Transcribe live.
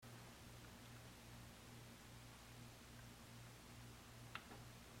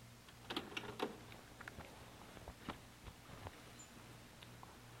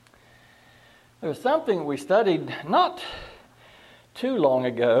There's something we studied not too long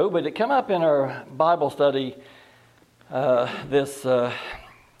ago, but it came up in our Bible study, this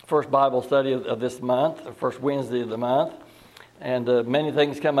first Bible study of this month, the first Wednesday of the month. And many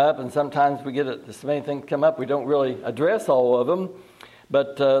things come up, and sometimes we get so many things come up, we don't really address all of them.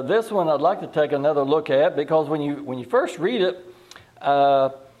 But this one I'd like to take another look at, because when you first read it,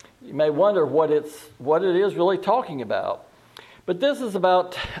 you may wonder what it is really talking about. But this is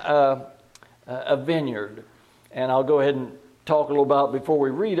about a vineyard, and I'll go ahead and talk a little about it before we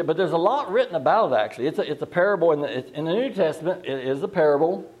read it. But there's a lot written about it. Actually, it's a parable in the New Testament. It is a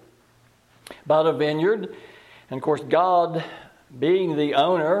parable about a vineyard, and of course, God being the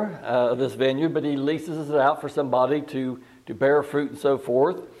owner of this vineyard, but He leases it out for somebody to bear fruit and so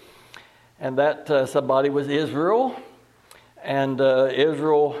forth. And that somebody was Israel, and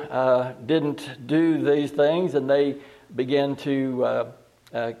Israel didn't do these things, and they began to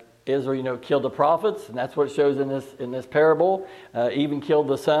Israel, killed the prophets, and that's what it shows in this parable. Even killed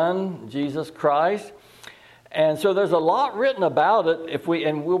the Son, Jesus Christ. And so there's a lot written about it.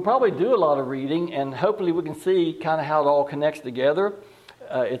 And we'll probably do a lot of reading, and hopefully we can see kind of how it all connects together.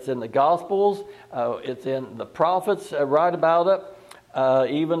 It's in the Gospels. It's in the prophets write about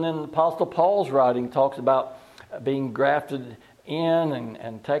it. Even in Apostle Paul's writing talks about being grafted in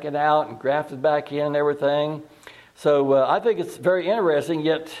and taken out and grafted back in and everything. So I think it's very interesting,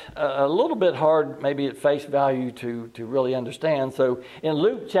 yet a little bit hard maybe at face value to really understand. So in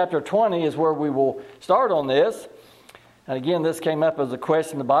Luke chapter 20 is where we will start on this. And again, this came up as a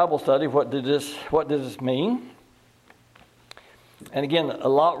question in the Bible study. What did this mean? And again, a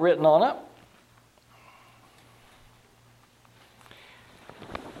lot written on it.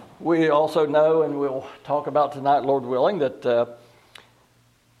 We also know, and we'll talk about tonight, Lord willing, that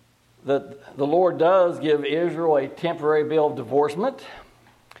the Lord does give Israel a temporary bill of divorcement.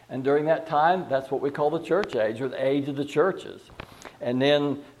 And during that time, that's what we call the church age, or the age of the churches. And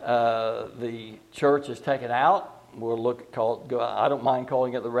then the church is taken out. I don't mind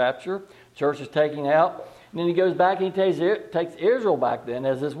calling it the rapture. Church is taken out. And then He goes back and He takes Israel back then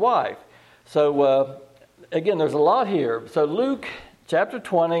as His wife. So again, there's a lot here. So Luke chapter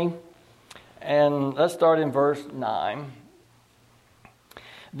 20, and let's start in verse 9.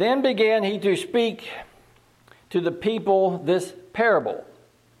 Then began He to speak to the people this parable.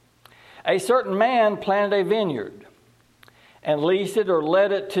 A certain man planted a vineyard and leased it or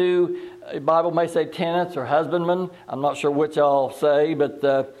let it to, the Bible may say tenants or husbandmen. I'm not sure which I'll say, but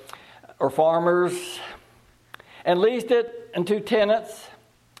or farmers. And leased it unto tenants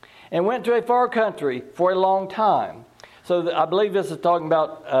and went to a far country for a long time. So I believe this is talking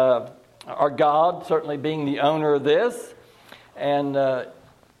about our God certainly being the owner of this. And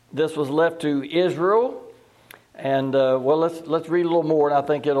this was left to Israel, and let's read a little more, and I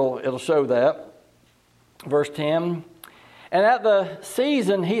think it'll show that. Verse 10. And at the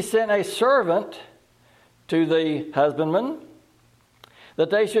season he sent a servant to the husbandmen, that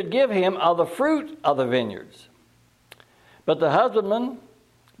they should give him of the fruit of the vineyards. But the husbandmen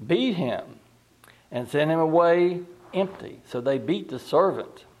beat him and sent him away empty. So they beat the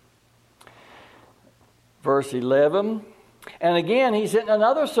servant. Verse 11. And again he sent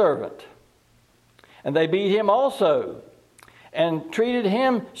another servant, and they beat him also, and treated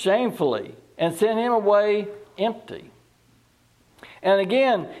him shamefully, and sent him away empty. And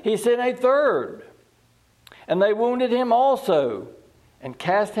again he sent a third, and they wounded him also, and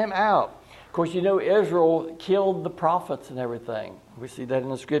cast him out. Of course, Israel killed the prophets and everything. We see that in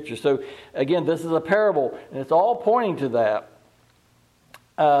the Scripture. So again, this is a parable, and it's all pointing to that.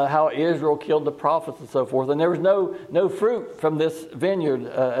 How Israel killed the prophets and so forth. And there was no fruit from this vineyard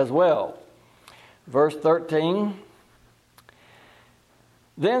as well. Verse 13.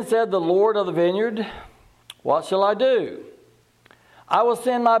 Then said the Lord of the vineyard, what shall I do? I will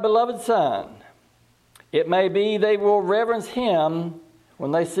send my beloved Son. It may be they will reverence Him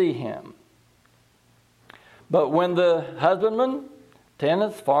when they see Him. But when the husbandmen,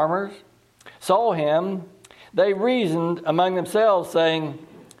 tenants, farmers, saw Him, they reasoned among themselves, saying,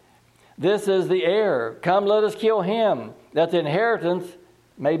 this is the heir. Come, let us kill him, that the inheritance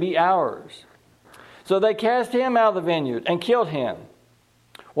may be ours. So they cast him out of the vineyard and killed him.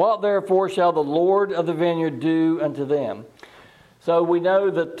 What therefore shall the Lord of the vineyard do unto them? So we know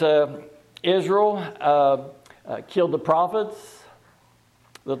that Israel killed the prophets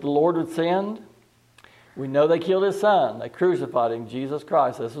that the Lord would send. We know they killed His Son. They crucified Him, Jesus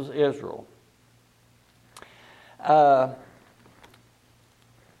Christ. This was Israel.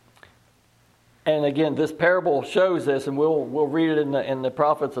 And again, this parable shows this, and we'll read it in the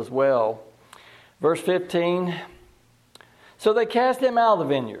prophets as well. Verse 15. So they cast him out of the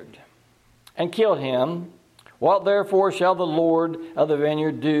vineyard and killed him. What therefore shall the Lord of the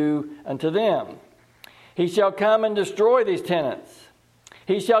vineyard do unto them? He shall come and destroy these tenants.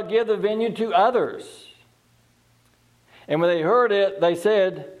 He shall give the vineyard to others. And when they heard it, they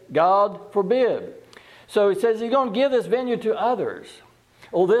said, God forbid. So he says he's going to give this vineyard to others.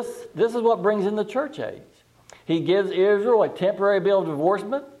 Well, this is what brings in the church age. He gives Israel a temporary bill of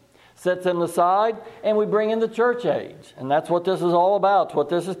divorcement, sets them aside, and we bring in the church age. And that's what this is all about. It's what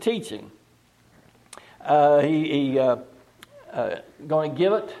this is teaching. He going to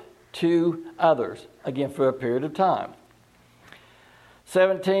give it to others, again, for a period of time.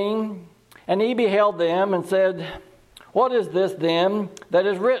 17, and he beheld them and said, what is this then that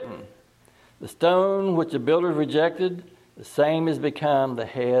is written? The stone which the builders rejected, the same is become the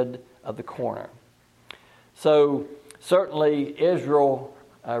head of the corner. So certainly Israel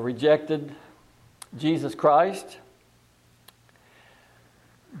rejected Jesus Christ.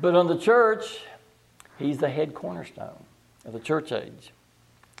 But on the church, he's the head cornerstone of the church age.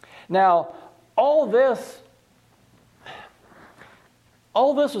 Now, all this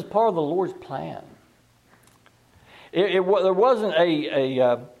was part of the Lord's plan. There wasn't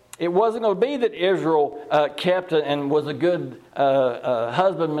it wasn't going to be that Israel kept and was a good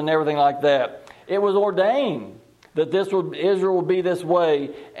husbandman and everything like that. It was ordained that Israel would be this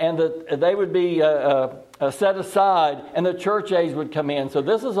way, and that they would be set aside, and the church age would come in. So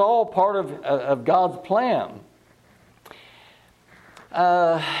this is all part of God's plan.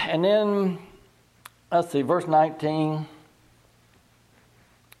 And then, let's see, verse 19.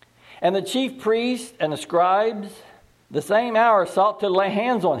 And the chief priests and the scribes, the same hour sought to lay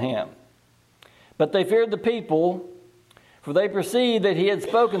hands on him. But they feared the people, for they perceived that he had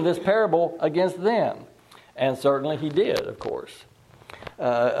spoken this parable against them. And certainly he did, of course,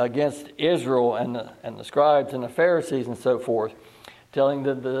 against Israel and the scribes and the Pharisees and so forth, telling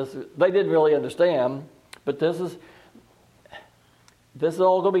them this. They didn't really understand, but this is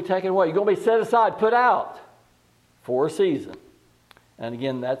all going to be taken away. You're going to be set aside, put out for a season. And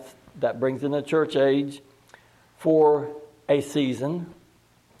again, that brings in the church age for a season.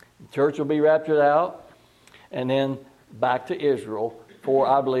 The church will be raptured out, and then back to Israel for,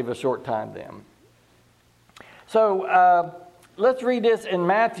 I believe, a short time then. So let's read this in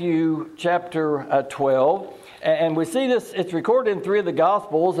Matthew chapter 12. And we see this, it's recorded in 3 of the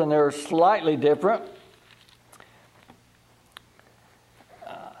Gospels, and they're slightly different.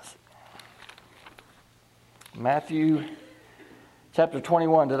 Matthew chapter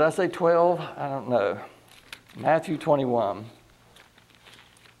 21. Did I say 12? I don't know. Matthew 21.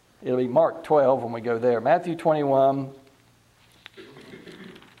 It'll be Mark 12 when we go there. Matthew 21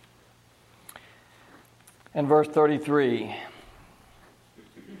 and verse 33.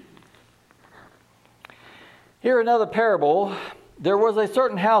 Here another parable. There was a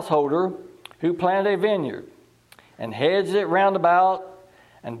certain householder who planted a vineyard and hedged it round about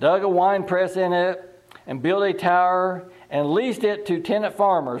and dug a winepress in it and built a tower and leased it to tenant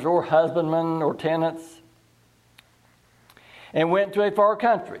farmers or husbandmen or tenants, and went to a far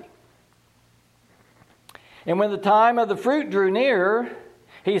country. And when the time of the fruit drew near,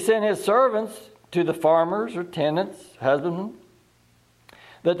 he sent his servants to the farmers or tenants, husbandmen,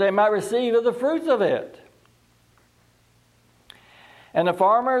 that they might receive of the fruits of it. And the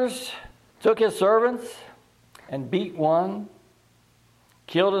farmers took his servants and beat one,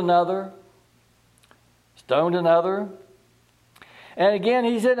 killed another, stoned another. And again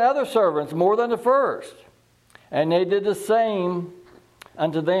he sent other servants more than the first, and they did the same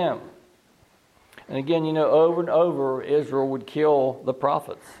unto them. And again, over and over, Israel would kill the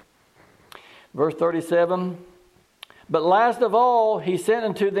prophets. Verse 37, but last of all, he sent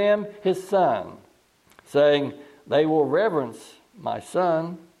unto them his son, saying, they will reverence my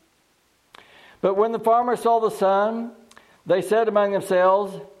son. But when the farmers saw the son, they said among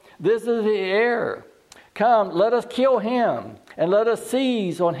themselves, this is the heir. Come, let us kill him, and let us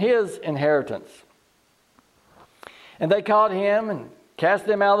seize on his inheritance. And they caught him and cast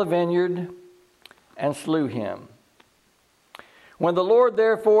him out of the vineyard and slew him. When the Lord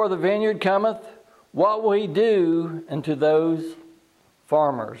therefore of the vineyard cometh, what will he do unto those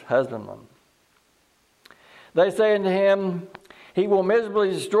farmers, husbandmen? They say unto him, he will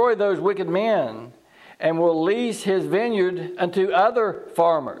miserably destroy those wicked men, and will lease his vineyard unto other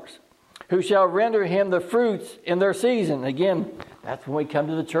farmers, who shall render him the fruits in their season. Again, that's when we come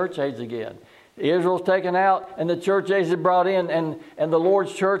to the church age again. Israel's taken out, and the church age is brought in, and the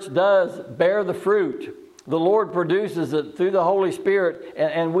Lord's church does bear the fruit. The Lord produces it through the Holy Spirit,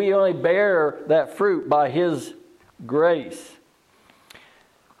 and we only bear that fruit by his grace.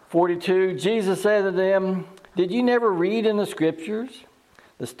 42, Jesus said to them, did you never read in the Scriptures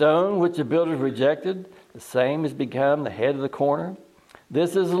The stone which the builders rejected, the same has become the head of the corner.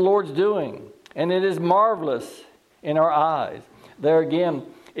 This is the Lord's doing, and it is marvelous in our eyes. There again,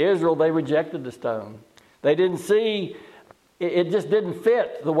 Israel, they rejected the stone. They didn't see, it just didn't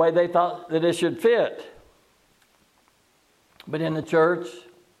fit the way they thought that it should fit. But in the church,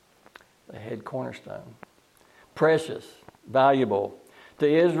 the head cornerstone. Precious, valuable.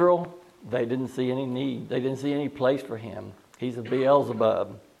 To Israel, they didn't see any need. They didn't see any place for him. He's a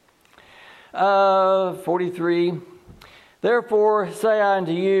Beelzebub. 43. Therefore say I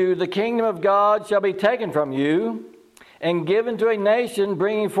unto you, the kingdom of God shall be taken from you and given to a nation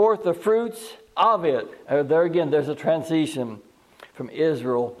bringing forth the fruits of it. There again, there's a transition from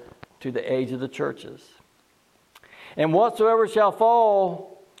Israel to the age of the churches. And whatsoever shall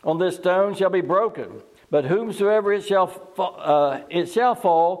fall on this stone shall be broken. But whomsoever it shall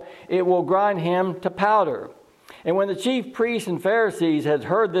fall, it will grind him to powder. And when the chief priests and Pharisees had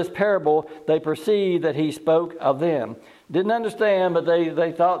heard this parable, they perceived that he spoke of them. Didn't understand, but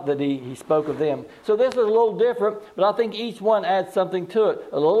they thought that he spoke of them. So this is a little different, but I think each one adds something to it.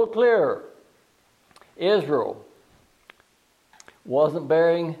 A little clearer. Israel wasn't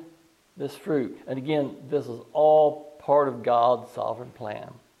bearing this fruit. And again, this is all part of God's sovereign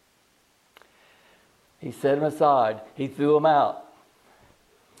plan. He set him aside. He threw him out.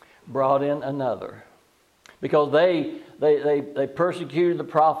 Brought in another. Because they persecuted the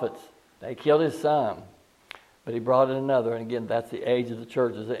prophets. They killed his son. But he brought in another. And again, that's the age of the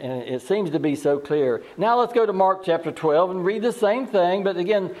churches. And it seems to be so clear. Now let's go to Mark chapter 12 and read the same thing. But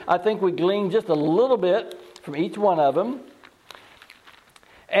again, I think we glean just a little bit from each one of them.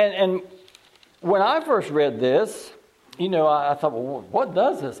 And when I first read this, I thought, well, what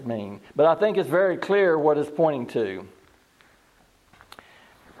does this mean? But I think it's very clear what it's pointing to.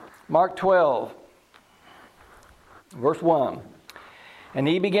 Mark 12, verse 1. And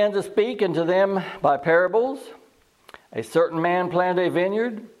he began to speak unto them by parables. A certain man planted a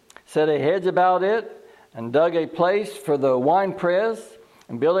vineyard, set a hedge about it, and dug a place for the winepress,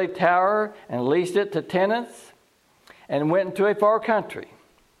 and built a tower, and leased it to tenants, and went into a far country.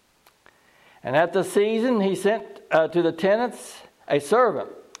 And at the season he sent to the tenants a servant,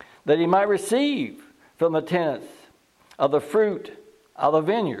 that he might receive from the tenants of the fruit of the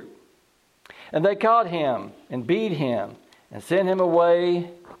vineyard. And they caught him, and beat him, and sent him away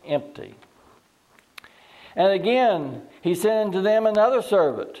empty. And again he sent unto them another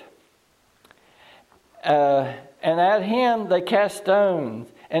servant. And at him they cast stones,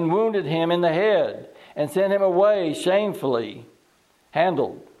 and wounded him in the head, and sent him away shamefully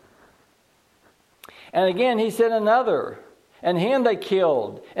handled. And again he sent another, and him they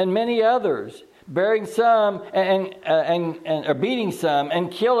killed, and many others, bearing some and beating some,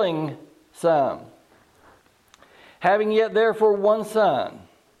 and killing some. Having yet therefore one son.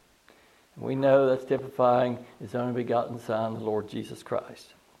 We know that's typifying his only begotten Son, the Lord Jesus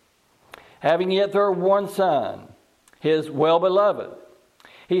Christ. Having yet there one son, his well-beloved.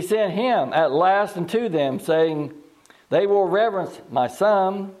 He sent him at last unto them, saying, they will reverence my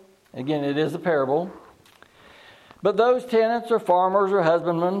son. Again, it is a parable. But those tenants or farmers or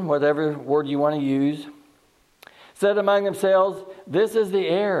husbandmen, whatever word you want to use, said among themselves, this is the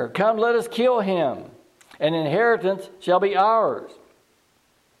heir. Come, let us kill him. An inheritance shall be ours.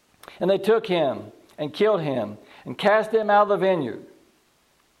 And they took him and killed him and cast him out of the vineyard.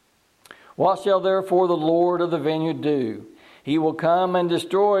 What shall therefore the Lord of the vineyard do? He will come and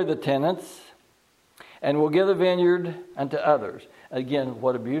destroy the tenants and will give the vineyard unto others. Again,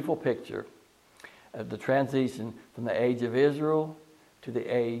 what a beautiful picture of the transition from the age of Israel to the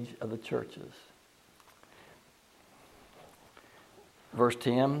age of the churches. Verse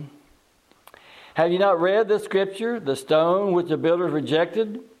 10. Have you not read the scripture? The stone which the builders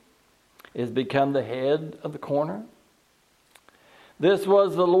rejected is become the head of the corner. This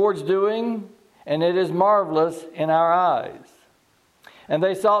was the Lord's doing, and it is marvelous in our eyes. And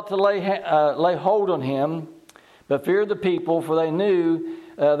they sought to lay hold on him, but feared the people, for they knew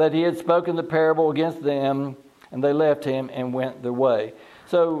that he had spoken the parable against them, and they left him and went their way.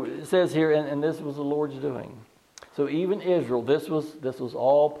 So it says here, and this was the Lord's doing. So even Israel, this was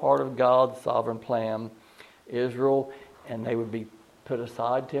all part of God's sovereign plan. Israel, and they would be put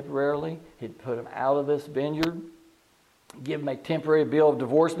aside temporarily. He'd put them out of this vineyard, give them a temporary bill of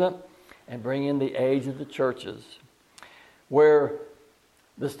divorcement, and bring in the age of the churches, where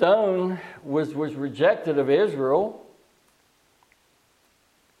the stone was rejected of Israel,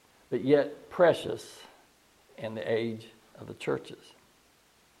 but yet precious in the age of the churches.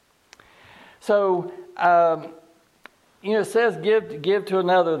 So it says give to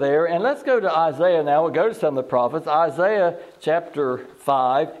another there. And let's go to Isaiah now. We'll go to some of the prophets. Isaiah chapter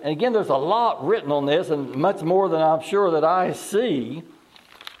 5. And again, there's a lot written on this, and much more than I'm sure that I see.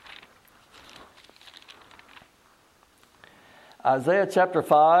 Isaiah chapter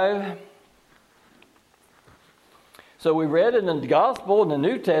 5. So we read it in the Gospel in the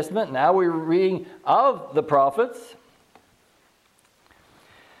New Testament. Now we're reading of the prophets.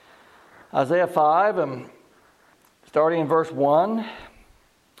 Isaiah 5, starting in verse 1.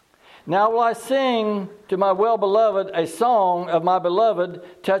 Now will I sing to my well-beloved a song of my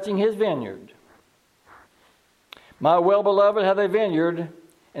beloved touching his vineyard. My well-beloved hath a vineyard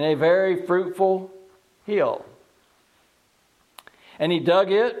in a very fruitful hill. And he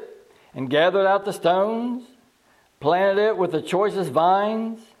dug it and gathered out the stones, planted it with the choicest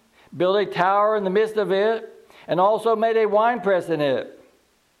vines, built a tower in the midst of it, and also made a winepress in it.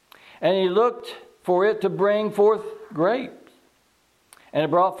 And he looked for it to bring forth grapes. And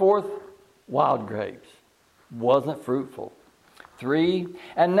it brought forth wild grapes. Wasn't fruitful. 3,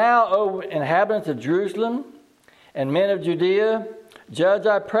 and now, O inhabitants of Jerusalem and men of Judea, judge,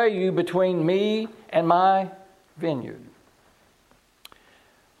 I pray you, between me and my vineyard.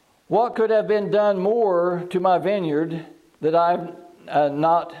 What could have been done more to my vineyard that I've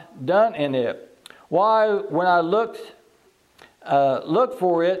not done in it? Why, when I looked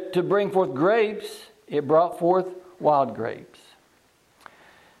for it to bring forth grapes, it brought forth wild grapes.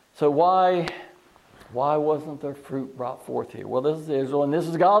 So why wasn't there fruit brought forth here? Well, this is Israel, and this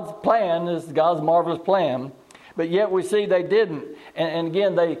is God's plan. This is God's marvelous plan. But yet we see they didn't. And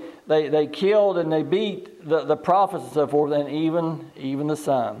again, they killed and they beat the prophets and so forth, and even the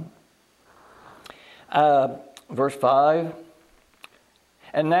son. Verse 5.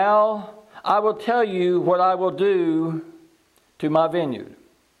 And now I will tell you what I will do to my vineyard.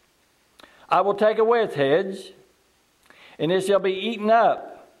 I will take away its hedge, and it shall be eaten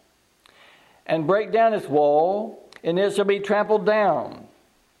up, and break down its wall, and it shall be trampled down.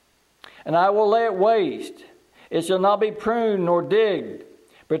 And I will lay it waste. It shall not be pruned nor digged,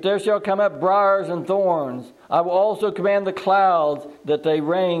 but there shall come up briars and thorns. I will also command the clouds that they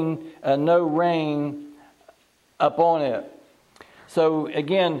rain no rain upon it. So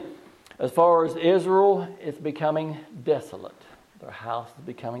again, as far as Israel, it's becoming desolate. Their house is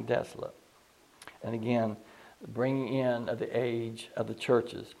becoming desolate. And again, bringing in of the age of the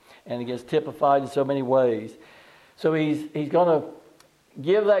churches. And it gets typified in so many ways. So he's going to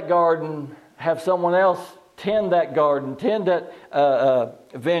give that garden, have someone else tend that garden, tend that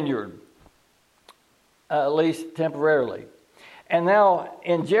vineyard, at least temporarily. And now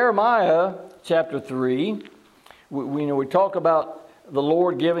in Jeremiah chapter 3, we talk about the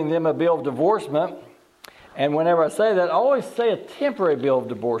Lord giving them a bill of divorcement. And whenever I say that, I always say a temporary bill of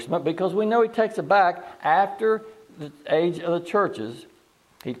divorcement, because we know he takes it back after the age of the churches.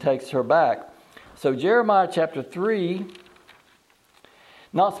 He takes her back. So Jeremiah chapter 3,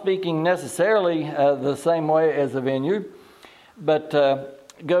 not speaking necessarily the same way as the vineyard, but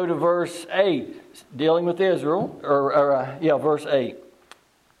go to verse 8, dealing with Israel, verse 8.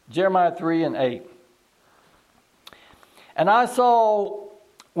 Jeremiah 3 and 8. And I saw,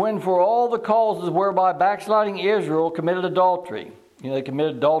 when for all the causes whereby backsliding Israel committed adultery, they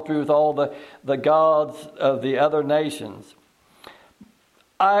committed adultery with all the gods of the other nations,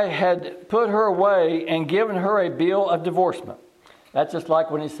 I had put her away and given her a bill of divorcement. That's just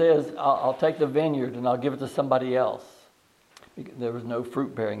like when he says, I'll take the vineyard and I'll give it to somebody else. There was no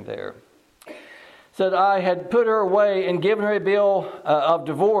fruit bearing there. Said, I had put her away and given her a bill of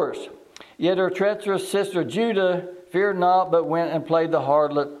divorce. Yet her treacherous sister Judah feared not, but went and played the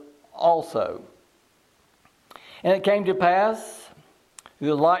harlot also. And it came to pass, through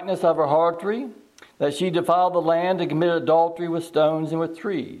the likeness of her harlotry, that she defiled the land and committed adultery with stones and with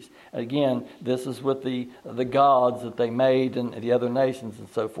trees. Again, this is with the gods that they made and the other nations and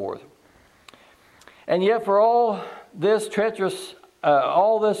so forth. And yet for all this treacherous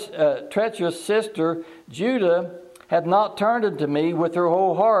sister Judah hath not turned unto me with her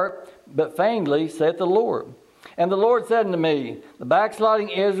whole heart, but feignedly, saith the Lord. And the Lord said unto me, the backsliding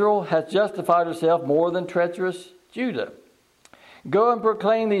Israel hath justified herself more than treacherous Judah. Go and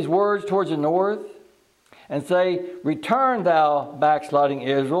proclaim these words towards the north, and say, return thou backsliding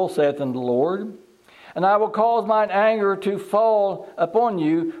Israel, saith unto the Lord, and I will cause mine anger to fall upon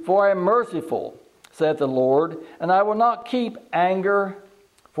you, for I am merciful, saith the Lord, and I will not keep anger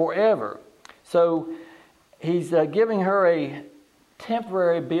forever. So he's giving her a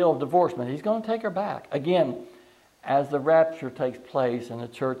temporary bill of divorcement. He's going to take her back. Again, as the rapture takes place and the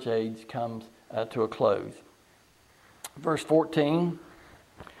church age comes to a close. Verse 14.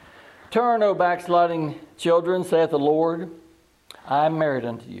 Turn, O backsliding children, saith the Lord, I am married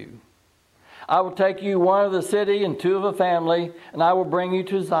unto you. I will take you one of the city and two of a family, and I will bring you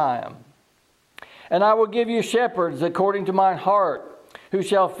to Zion. And I will give you shepherds according to mine heart, who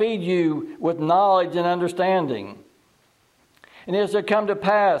shall feed you with knowledge and understanding. And it shall come to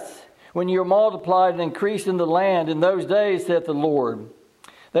pass, when you are multiplied and increased in the land, in those days, saith the Lord,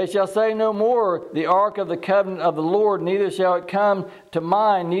 they shall say no more, the ark of the covenant of the Lord, neither shall it come to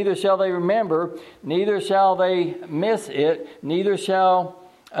mind, neither shall they remember, neither shall they miss it, neither shall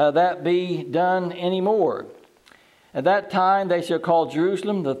that be done any more. At that time they shall call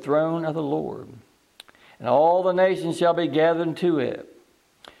Jerusalem the throne of the Lord, and all the nations shall be gathered to it,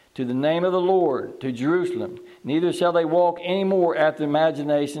 to the name of the Lord, to Jerusalem. Neither shall they walk any more after the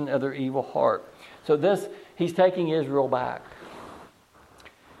imagination of their evil heart. So this, he's taking Israel back.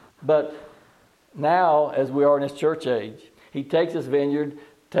 But now, as we are in this church age, he takes this vineyard,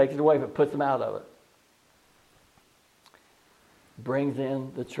 takes it away, but puts them out of it. Brings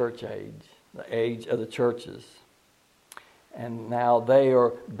in the church age, the age of the churches. And now they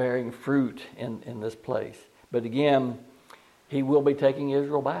are bearing fruit in this place. But again, he will be taking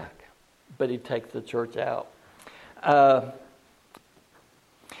Israel back. But he takes the church out.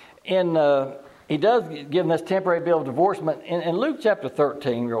 He does give them this temporary bill of divorcement. In Luke chapter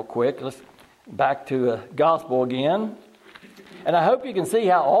 13, real quick, let's back to gospel again. And I hope you can see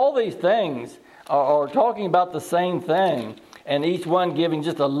how all these things are talking about the same thing, and each one giving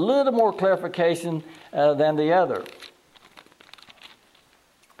just a little more clarification than the other.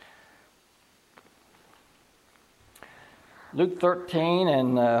 Luke 13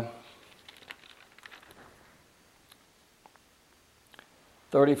 and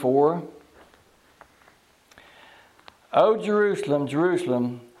 34. O Jerusalem,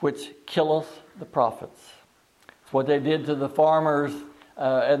 Jerusalem, which killeth the prophets. It's what they did to the farmers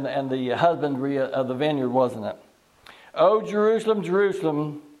and the husbandry of the vineyard, wasn't it? O Jerusalem,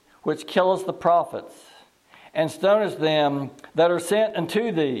 Jerusalem, which killeth the prophets, and stonest them that are sent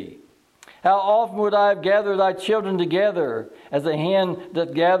unto thee. How often would I have gathered thy children together, as a hen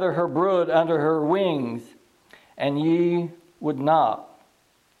doth gather her brood under her wings, and ye would not.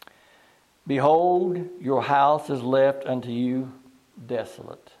 Behold, your house is left unto you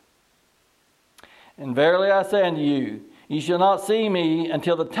desolate. And verily I say unto you, ye shall not see me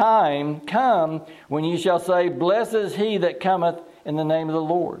until the time come when ye shall say, Blessed is he that cometh in the name of the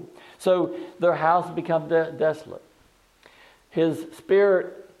Lord. So their house has become desolate. His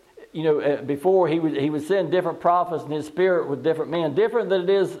spirit, before he would send different prophets, and his spirit with different men. Different than it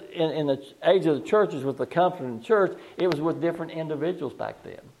is in the age of the churches with the comfort in the church, it was with different individuals back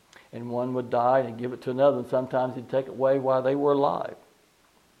then. And one would die and give it to another, and sometimes he'd take it away while they were alive.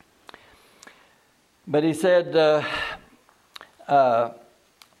 But he said,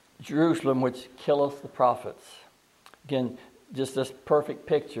 Jerusalem, which killeth the prophets. Again, just this perfect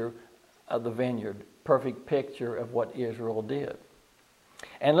picture of the vineyard, perfect picture of what Israel did.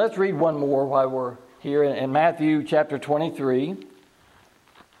 And let's read one more while we're here in Matthew chapter 23.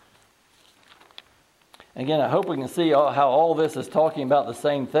 Again, I hope we can see how all this is talking about the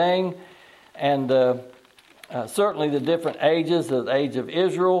same thing. And certainly the different ages, the age of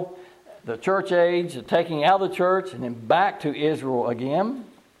Israel, the church age, the taking out of the church, and then back to Israel again.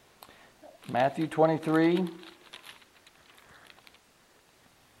 Matthew 23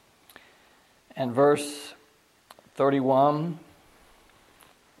 and verse 31.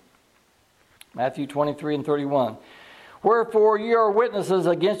 Matthew 23 and 31. Wherefore ye are witnesses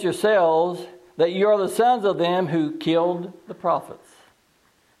against yourselves, that you are the sons of them who killed the prophets.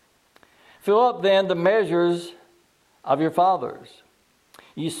 Fill up then the measures of your fathers.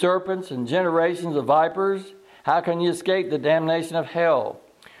 Ye serpents and generations of vipers, how can ye escape the damnation of hell?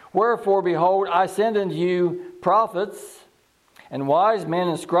 Wherefore, behold, I send unto you prophets and wise men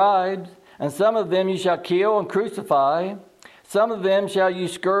and scribes, and some of them you shall kill and crucify. Some of them shall you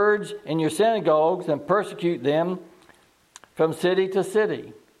scourge in your synagogues and persecute them from city to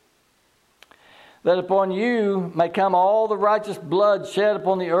city. That upon you may come all the righteous blood shed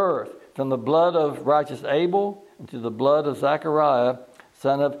upon the earth, from the blood of righteous Abel unto the blood of Zachariah,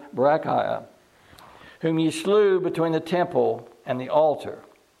 son of Berechiah, whom ye slew between the temple and the altar.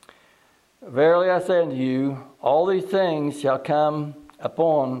 Verily I say unto you, all these things shall come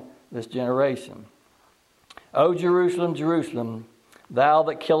upon this generation. O Jerusalem, Jerusalem, thou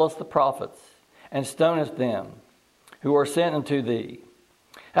that killest the prophets, and stonest them who are sent unto thee.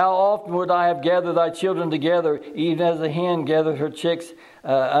 How often would I have gathered thy children together, even as a hen gathereth her chicks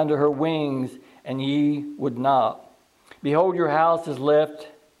under her wings, and ye would not. Behold, your house is left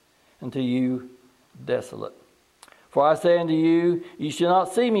unto you desolate. For I say unto you, you shall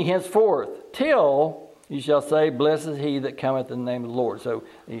not see me henceforth, till you shall say, blessed is he that cometh in the name of the Lord. So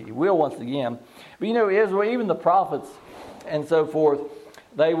he will once again. But Israel, even the prophets and so forth,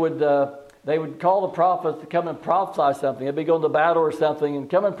 they would call the prophets to come and prophesy something. They'd be going to battle or something and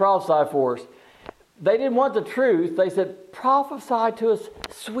come and prophesy for us. They didn't want the truth. They said, prophesy to us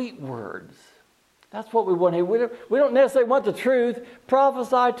sweet words. That's what we want here. We don't necessarily want the truth.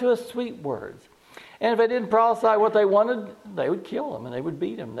 Prophesy to us sweet words. And if they didn't prophesy what they wanted, they would kill them and they would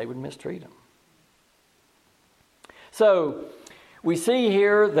beat them. They would mistreat them. So we see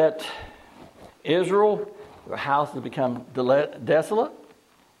here that Israel, their house has become desolate.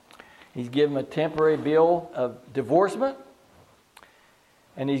 He's given a temporary bill of divorcement.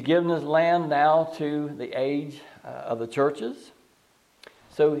 And he's given his land now to the age of the churches.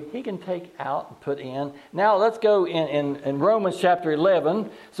 So he can take out and put in. Now let's go in Romans chapter 11.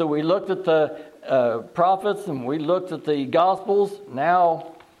 So we looked at the prophets and we looked at the Gospels.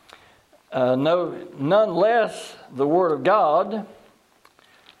 Now, none less the Word of God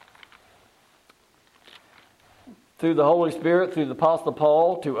through the Holy Spirit, through the Apostle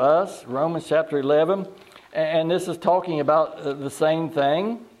Paul to us. Romans chapter 11. And this is talking about the same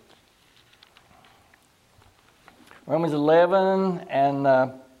thing. Romans 11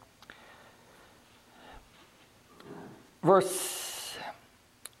 and verse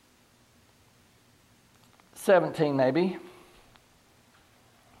 17 maybe.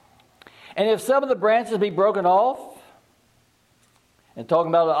 And if some of the branches be broken off, and talking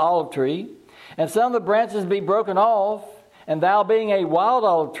about an olive tree, and some of the branches be broken off, and thou being a wild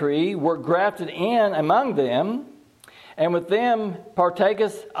olive tree wert grafted in among them, and with them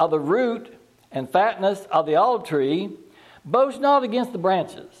partakest of the root and fatness of the olive tree, boast not against the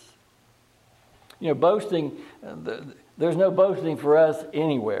branches. Boasting, there's no boasting for us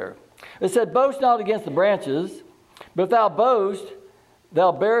anywhere. It said, boast not against the branches, but if thou boast,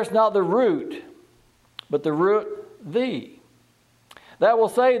 thou bearest not the root, but the root thee. That will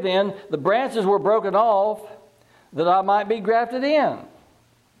say then, the branches were broken off, that I might be grafted in.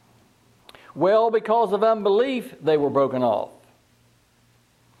 Well, because of unbelief they were broken off.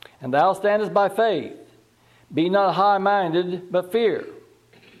 And thou standest by faith. Be not high-minded, but fear.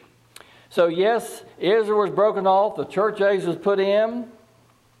 So yes, Israel was broken off. The church age was put in.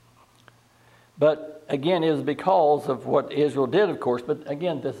 But again, it was because of what Israel did, of course. But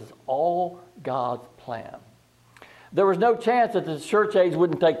again, this is all God's plan. There was no chance that the church age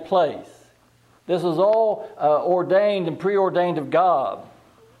wouldn't take place. This was all ordained and preordained of God.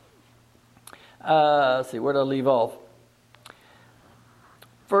 Let's see, where did I leave off?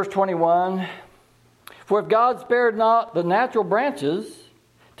 Verse 21. For if God spared not the natural branches,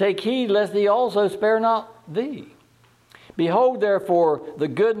 take heed lest he also spare not thee. Behold therefore the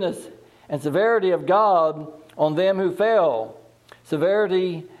goodness and severity of God on them who fell.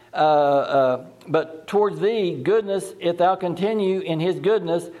 Severity, but towards thee goodness, if thou continue in his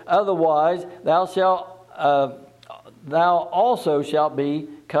goodness, otherwise thou also shalt be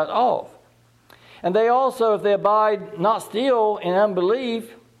cut off. And they also, if they abide not still in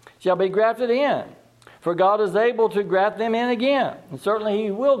unbelief, shall be grafted in. For God is able to graft them in again. And certainly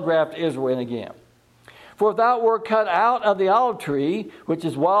he will graft Israel in again. For if thou wert cut out of the olive tree, which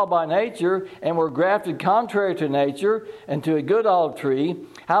is wild by nature, and were grafted contrary to nature, and to a good olive tree,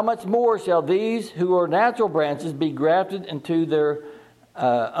 how much more shall these who are natural branches be grafted into their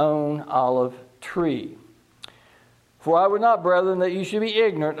own olive tree? For I would not, brethren, that you should be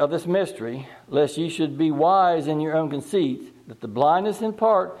ignorant of this mystery, lest ye should be wise in your own conceits, that the blindness in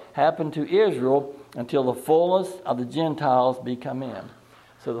part happened to Israel until the fullness of the Gentiles be come in.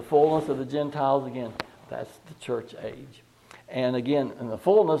 So the fullness of the Gentiles, again, that's the church age. And again, and the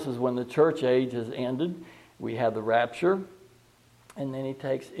fullness is when the church age has ended. We have the rapture, and then he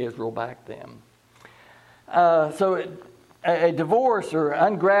takes Israel back then. A divorce or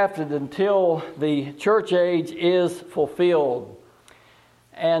ungrafted until the church age is fulfilled.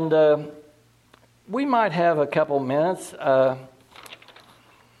 And we might have a couple minutes.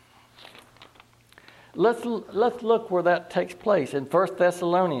 Let's look where that takes place in 1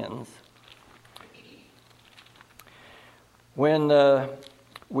 Thessalonians. When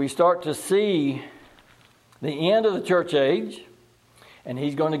we start to see the end of the church age, and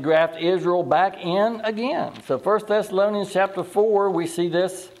he's going to graft Israel back in again. So 1 Thessalonians chapter 4, we see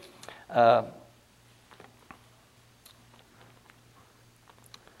this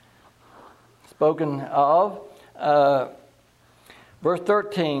spoken of. Verse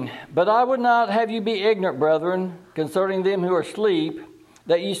 13, but I would not have you be ignorant, brethren, concerning them who are asleep,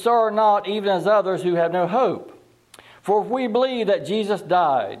 that ye sorrow not, even as others who have no hope. For if we believe that Jesus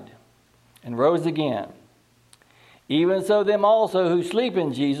died and rose again, Even so them also who sleep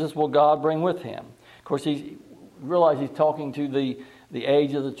in Jesus will God bring with him. Of course, realize he's talking to the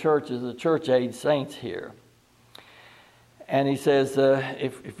age of the churches, the church age saints here. And he says,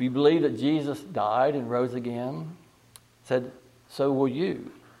 if you believe that Jesus died and rose again, said, so will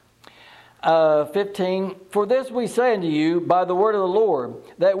you. 15, for this we say unto you by the word of the Lord,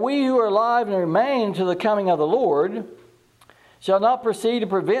 that we who are alive and remain to the coming of the Lord shall not proceed to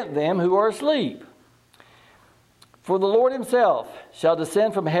prevent them who are asleep. For the Lord himself shall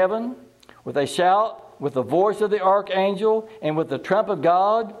descend from heaven with a shout, with the voice of the archangel, and with the trump of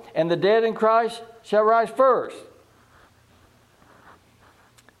God, and the dead in Christ shall rise first.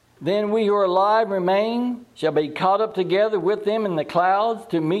 Then we who are alive and remain shall be caught up together with them in the clouds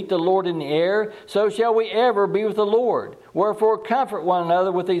to meet the Lord in the air. So shall we ever be with the Lord. Wherefore comfort one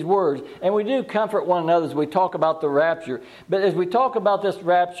another with these words. And we do comfort one another as we talk about the rapture. But as we talk about this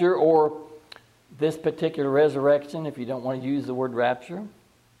rapture or this particular resurrection, if you don't want to use the word rapture.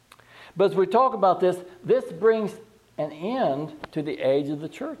 But as we talk about this brings an end to the age of the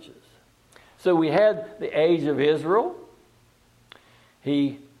churches. So we had the age of Israel.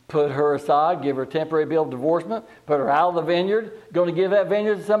 He put her aside, give her a temporary bill of divorcement, put her out of the vineyard, going to give that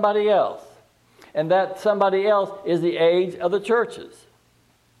vineyard to somebody else. And that somebody else is the age of the churches.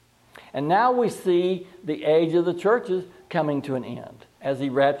 And now we see the age of the churches coming to an end as he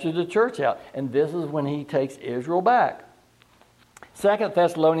raptures the church out. And this is when he takes Israel back. 2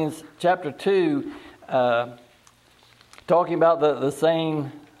 Thessalonians chapter 2, talking about the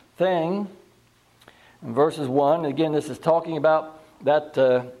same thing. In verses 1, again, this is talking about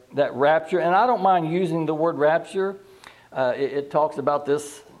that rapture. And I don't mind using the word rapture. It talks about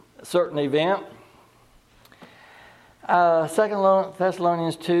this certain event. 2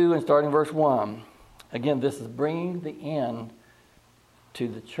 Thessalonians 2 and starting verse 1. Again, this is bringing the end to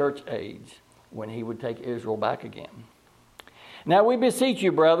the church age when he would take Israel back again. Now we beseech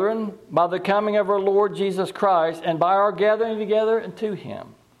you, brethren, by the coming of our Lord Jesus Christ and by our gathering together unto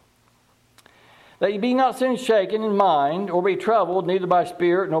him, that ye be not soon shaken in mind, or be troubled, neither by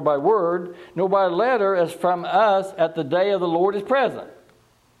spirit, nor by word, nor by letter, as from us at the day of the Lord is present.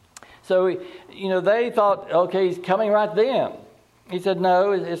 So, they thought, okay, he's coming right then. He said,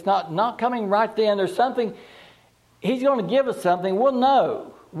 no, it's not coming right then. There's something, he's going to give us something. We'll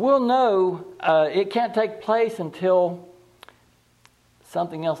know. It can't take place until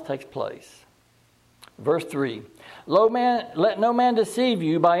something else takes place. Verse 3, let no man deceive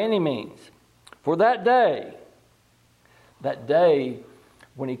you by any means. For that day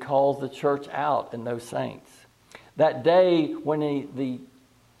when he calls the church out and those saints, that day when the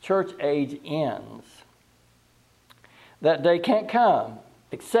church age ends, that day can't come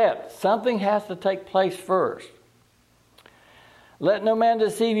except something has to take place first. Let no man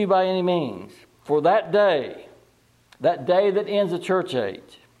deceive you by any means. For that day that ends the church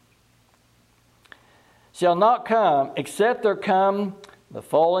age, shall not come except there come the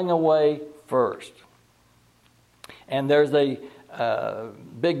falling away first. And there's a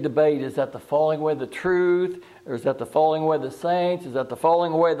big debate. Is that the falling away of the truth? Or is that the falling away of the saints? Is that the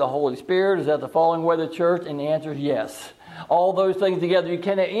falling away of the Holy Spirit? Is that the falling away of the church? And the answer is yes. All those things together. You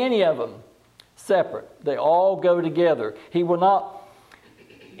can't have any of them separate. They all go together. He will not.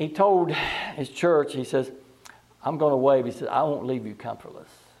 He told his church, he says, I'm going away. He said, I won't leave you comfortless.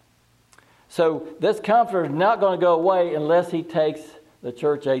 So this comforter is not going to go away unless he takes the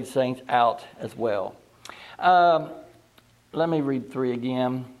church age saints out as well. Let me read 3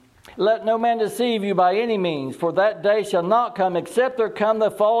 again. Let no man deceive you by any means, for that day shall not come except there come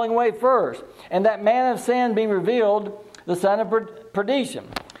the falling away first, and that man of sin be revealed, the son of perdition,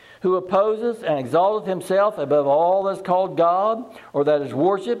 who opposes and exalteth himself above all that is called God, or that is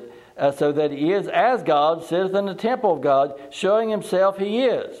worshipped, so that he is as God, sitteth in the temple of God, showing himself he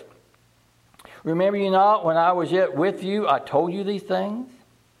is. Remember you not, when I was yet with you, I told you these things?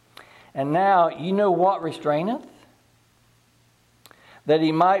 And now you know what restraineth, that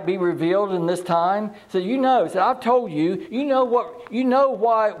he might be revealed in this time. So I've told you,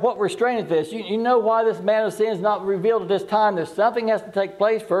 what restraineth this. You know why this man of sin is not revealed at this time. There's something has to take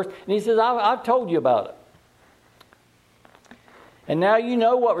place first. And he says, I've told you about it. And now you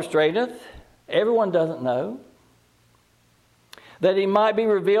know what restraineth. Everyone doesn't know. That he might be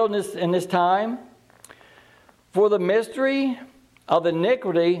revealed in this time. For the mystery of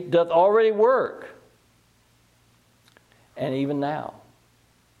iniquity doth already work. And even now.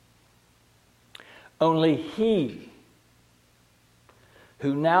 Only he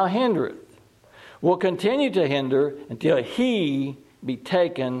who now hindereth will continue to hinder until he be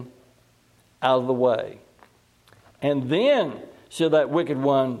taken out of the way. And then shall that wicked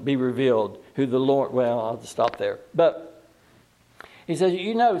one be revealed, who the Lord, well, I'll just stop there. But he says,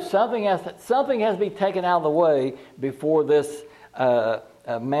 something has to be taken out of the way before this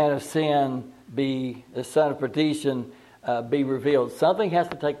man of sin the son of perdition, be revealed. Something has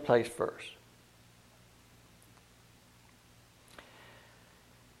to take place first.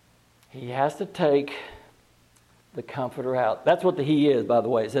 He has to take the Comforter out. That's what the He is, by the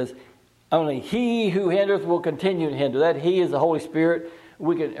way. It says, only He who hindereth will continue to hinder. That He is the Holy Spirit.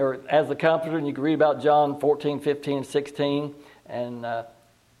 Or as the Comforter, and you can read about John 14, 15, and 16. And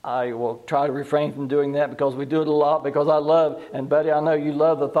I will try to refrain from doing that because we do it a lot, because I love, and buddy, I know you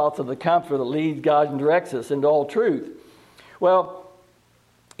love the thoughts of the Comforter that leads, guides, and directs us into all truth. Well,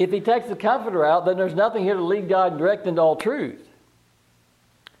 if He takes the Comforter out, then there's nothing here to lead, guide, and direct into all truth.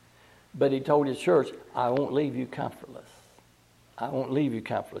 But He told His church, I won't leave you comfortless. I won't leave you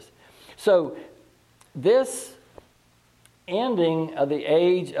comfortless. So, this ending of the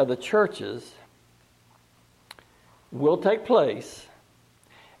age of the churches will take place,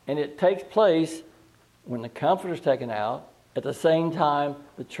 and it takes place when the Comforter is taken out, at the same time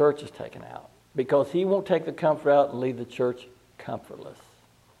the church is taken out. Because He won't take the Comforter out and leave the church comfortless.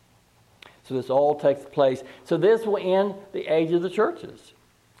 So this all takes place. So this will end the age of the churches.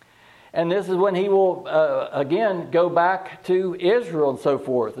 And this is when He will, again, go back to Israel and so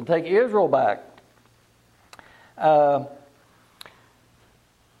forth, and take Israel back.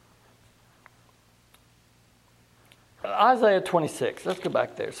 Isaiah 26. Let's go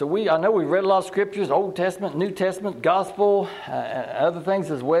back there. So I know we've read a lot of scriptures, Old Testament, New Testament, Gospel, and other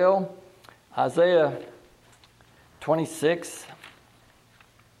things as well. Isaiah 26.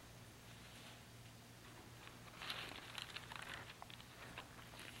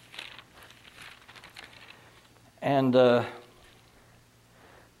 And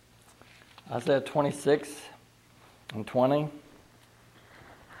Isaiah 26 and 20.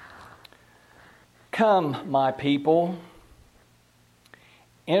 Come, my people,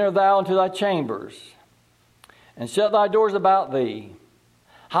 enter thou into thy chambers, and shut thy doors about thee.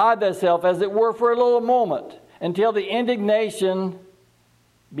 Hide thyself as it were for a little moment, until the indignation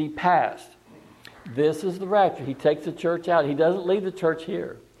be past. This is the rapture. He takes the church out. He doesn't leave the church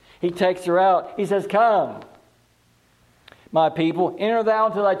here. He takes her out. He says, come, my people, enter thou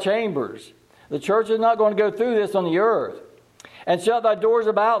into thy chambers. The church is not going to go through this on the earth. And shut thy doors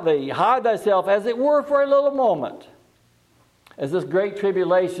about thee. Hide thyself as it were for a little moment, as this great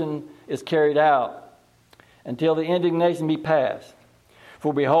tribulation is carried out, until the indignation be past.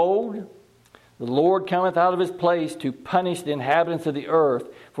 For behold, the Lord cometh out of His place to punish the inhabitants of the earth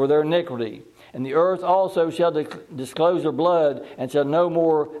for their iniquity. And the earth also shall disclose her blood, and shall no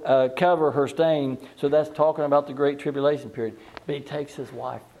more cover her stain. So that's talking about the great tribulation period. But He takes His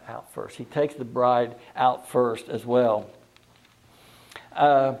wife out first. He takes the bride out first as well.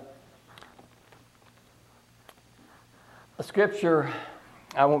 A scripture,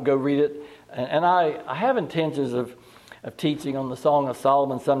 I won't go read it, and I have intentions of teaching on the Song of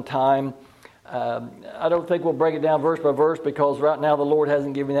Solomon sometime. I don't think we'll break it down verse by verse, because right now the Lord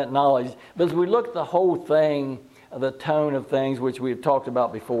hasn't given me that knowledge. But as we look at the whole thing, the tone of things, which we've talked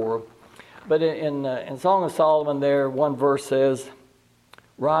about before, but in Song of Solomon there, one verse says,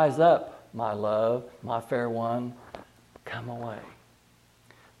 rise up, my love, my fair one, come away.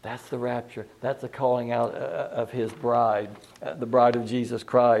 That's the rapture. That's the calling out of His bride, the bride of Jesus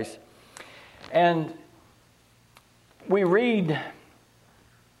Christ. And we read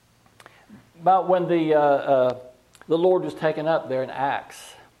about when the Lord was taken up there in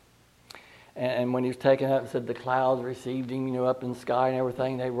Acts. And when He was taken up, it said the clouds received Him, up in the sky and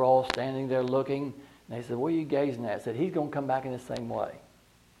everything. They were all standing there looking. And they said, what are you gazing at? I said, He's going to come back in the same way.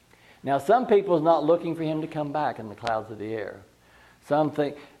 Now, some people is not looking for Him to come back in the clouds of the air. Some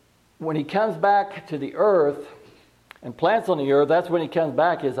think when He comes back to the earth and plants on the earth, that's when He comes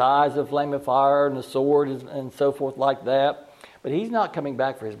back. His eyes a flame of fire and the sword and so forth like that. But He's not coming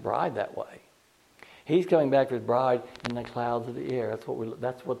back for His bride that way. He's coming back for His bride in the clouds of the air.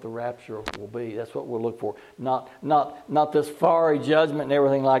 That's what the rapture will be. That's what we'll look for. Not this fiery judgment and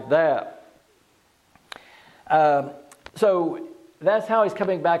everything like that. So that's how He's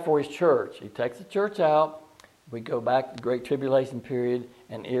coming back for His church. He takes the church out. We go back to the Great Tribulation period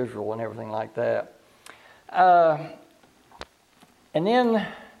and Israel and everything like that. And then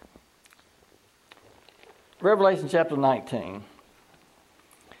Revelation chapter 19.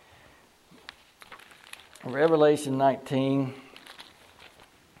 Revelation 19.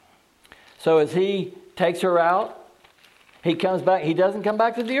 So as He takes her out, He comes back. He doesn't come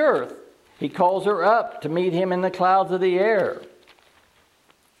back to the earth. He calls her up to meet Him in the clouds of the air,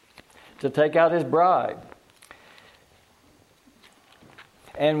 to take out His bride.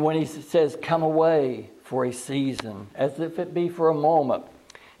 And when he says, come away for a season, as if it be for a moment,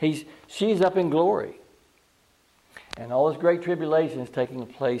 she's up in glory. And all this great tribulation is taking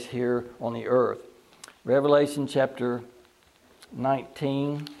place here on the earth. Revelation chapter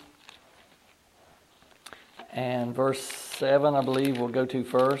 19 and verse 7, I believe we'll go to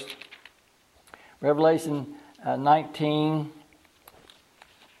first. Revelation 19,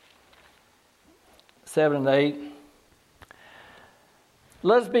 7 and 8.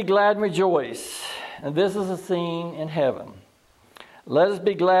 Let us be glad and rejoice. And this is a scene in heaven. Let us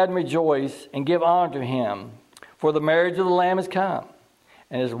be glad and rejoice and give honor to him. For the marriage of the Lamb is come,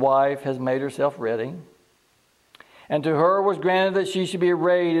 and his wife has made herself ready. And to her was granted that she should be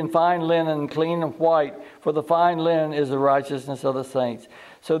arrayed in fine linen, clean and white, for the fine linen is the righteousness of the saints.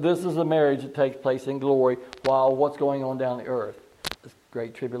 So this is the marriage that takes place in glory, while what's going on down the earth, this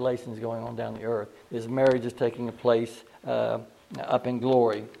great tribulation is going on down the earth. This marriage is taking place up in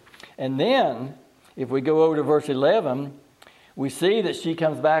glory. And then, if we go over to verse 11, we see that she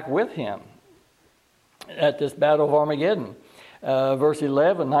comes back with him at this battle of Armageddon. Verse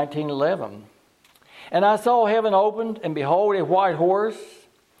 11, 19:11. And I saw heaven opened, and behold, a white horse.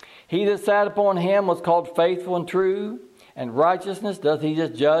 He that sat upon him was called Faithful and True, and righteousness doth he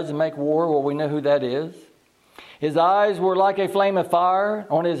just judge and make war. Well, we know who that is. His eyes were like a flame of fire.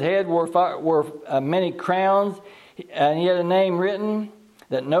 On his head were many crowns, and he had a name written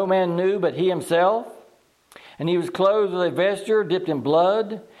that no man knew but he himself. And he was clothed with a vesture dipped in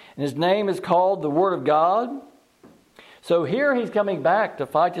blood, and his name is called the Word of God. So here he's coming back to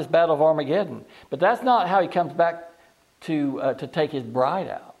fight this battle of Armageddon. But that's not how he comes back to take his bride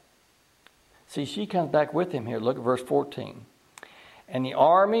out. See, she comes back with him here. Look at verse 14. And the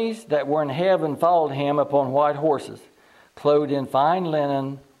armies that were in heaven followed him upon white horses, clothed in fine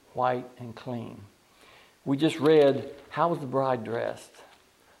linen, white and clean. We just read, how was the bride dressed?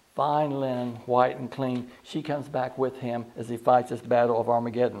 Fine linen, white and clean. She comes back with him as he fights this battle of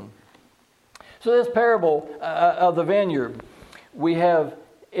Armageddon. So this parable of the vineyard, we have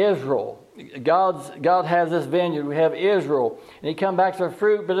Israel. God has this vineyard. We have Israel. And he comes back to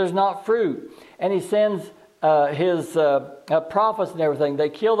fruit, but there's not fruit. And he sends his prophets and everything. They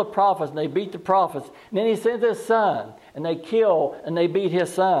kill the prophets and they beat the prophets. And then he sends his son. And they kill and they beat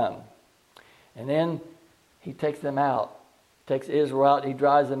his son. And then he takes them out. Takes Israel out. He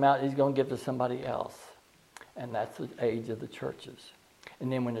drives them out. He's going to give to somebody else. And that's the age of the churches.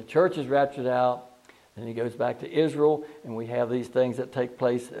 And then when the church is raptured out, then he goes back to Israel, and we have these things that take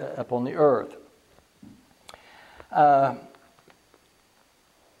place up on the earth.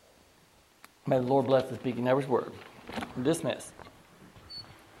 May the Lord bless the speaking of his word. Dismissed.